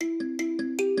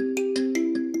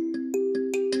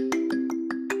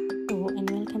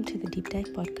Day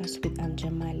podcast with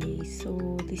Jamali.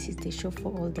 So this is the show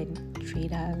for all the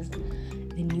traders,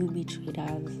 the newbie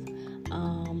traders.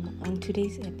 On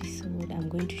today's episode, I'm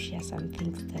going to share some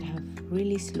things that have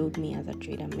really slowed me as a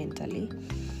trader mentally,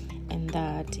 and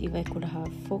that if I could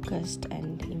have focused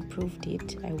and improved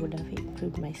it, I would have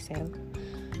improved myself.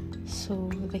 So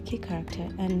the key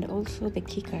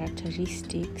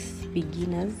characteristics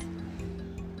beginners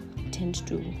tend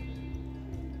to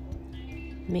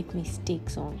make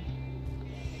mistakes on.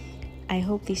 I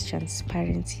hope this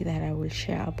transparency that I will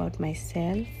share about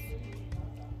myself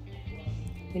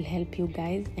will help you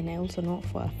guys, and I also know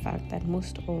for a fact that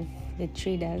most of the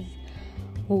traders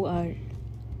who are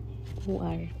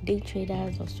day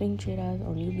traders or swing traders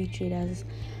or newbie traders,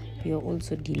 you're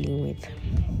also dealing with.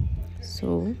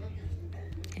 So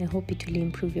I hope it will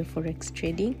improve your forex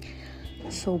trading.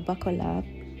 So buckle up,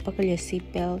 buckle your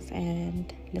seatbelts,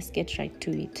 and let's get right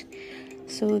to it.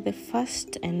 So the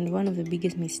first and one of the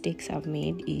biggest mistakes I've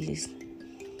made is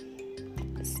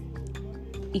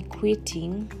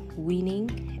equating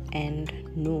winning and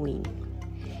knowing.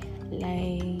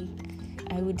 Like,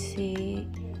 I would say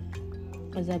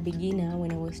as a beginner,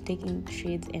 when I was taking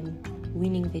trades and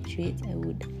winning the trades,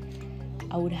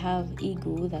 I would have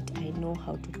ego that I know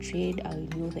how to trade, I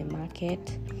know the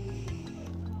market.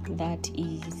 That's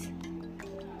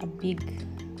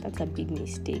a big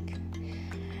mistake.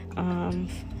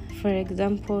 For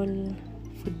example,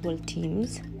 football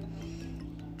teams.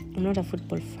 I'm not a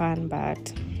football fan,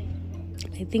 but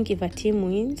I think if a team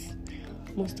wins,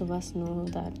 most of us know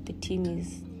that the team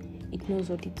knows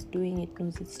what it's doing, it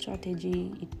knows its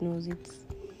strategy, it knows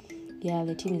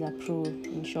the team is a pro,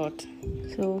 in short.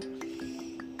 So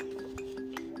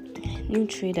new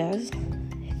traders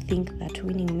think that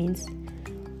winning means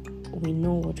we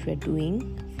know what we're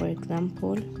doing, for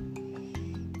example.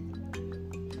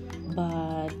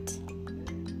 But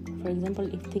for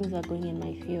example, if things are going in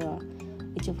my favor,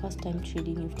 it's your first time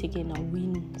trading, you've taken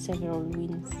several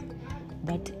wins,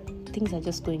 but things are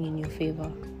just going in your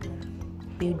favor.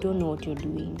 You don't know what you're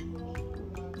doing.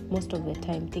 Most of the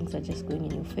time, things are just going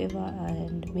in your favor,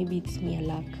 and maybe it's mere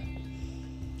luck.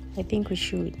 I think we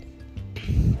should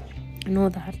know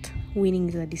that winning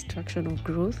is a distraction of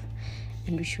growth,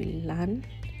 and we should learn.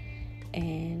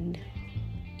 And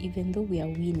even though we are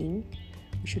winning,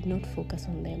 we should not focus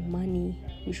on the money.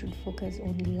 We should focus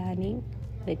on learning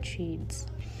the trades.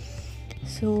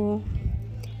 So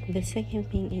the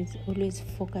second thing is always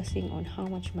focusing on how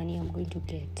much money I'm going to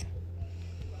get.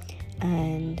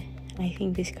 And I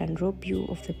think this can rob you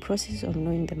of the process of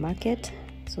knowing the market.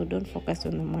 So don't focus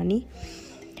on the money.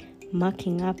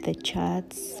 Marking up the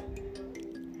charts.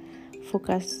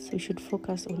 We should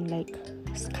focus on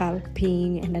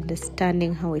scalping and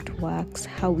understanding how it works,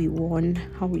 how we won,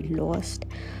 how we lost.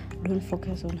 Don't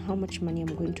focus on how much money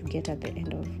I'm going to get at the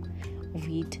end of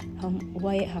it.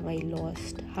 Why have I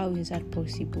lost? How is that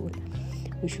possible?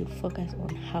 We should focus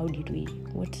on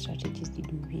what strategies did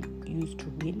we use to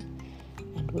win,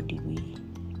 and what did we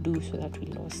do so that we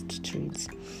lost trades.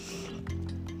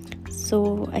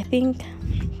 So I think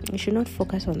we should not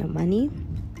focus on the money,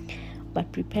 but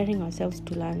preparing ourselves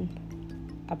to learn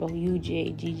about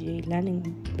UJ, GJ,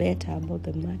 learning better about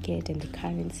the market and the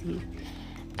currency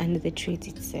and the trades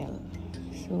itself.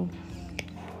 So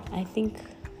I think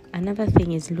another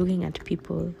thing is looking at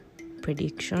people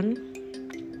prediction.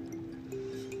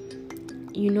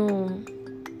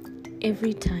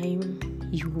 Every time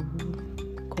you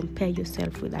compare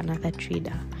yourself with another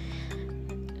trader,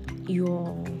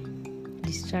 you're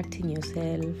distracting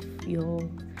yourself, you're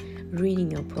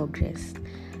ruining your progress.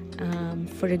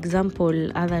 For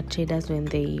example, other traders, when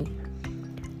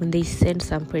they send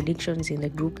some predictions in the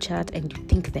group chat and you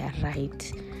think they are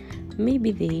right,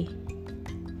 maybe they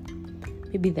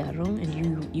are wrong, and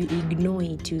you ignore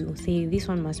it. You say this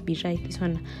one must be right, this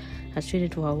one has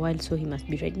traded for a while, so he must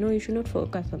be right. No, you should not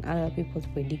focus on other people's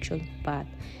predictions, but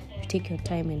you take your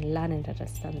time and learn and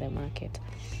understand the market.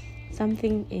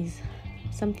 Something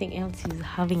else is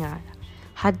having a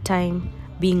hard time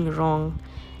being wrong.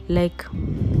 Like,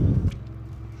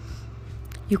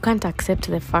 you can't accept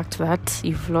the fact that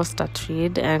you've lost a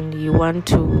trade and you want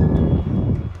to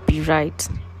be right.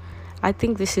 I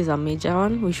think this is a major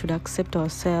one. We should accept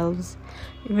ourselves.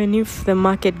 Even if the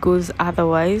market goes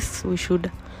otherwise, we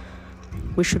should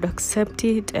accept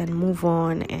it and move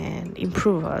on and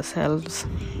improve ourselves.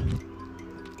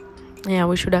 Yeah,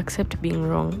 we should accept being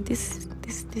wrong. This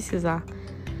is a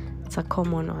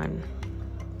common one.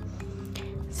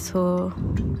 So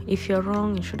if you're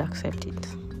wrong, you should accept it.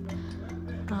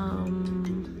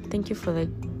 Thank you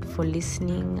for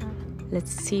listening.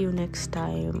 Let's see you next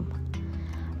time.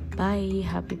 Bye.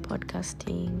 Happy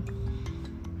podcasting.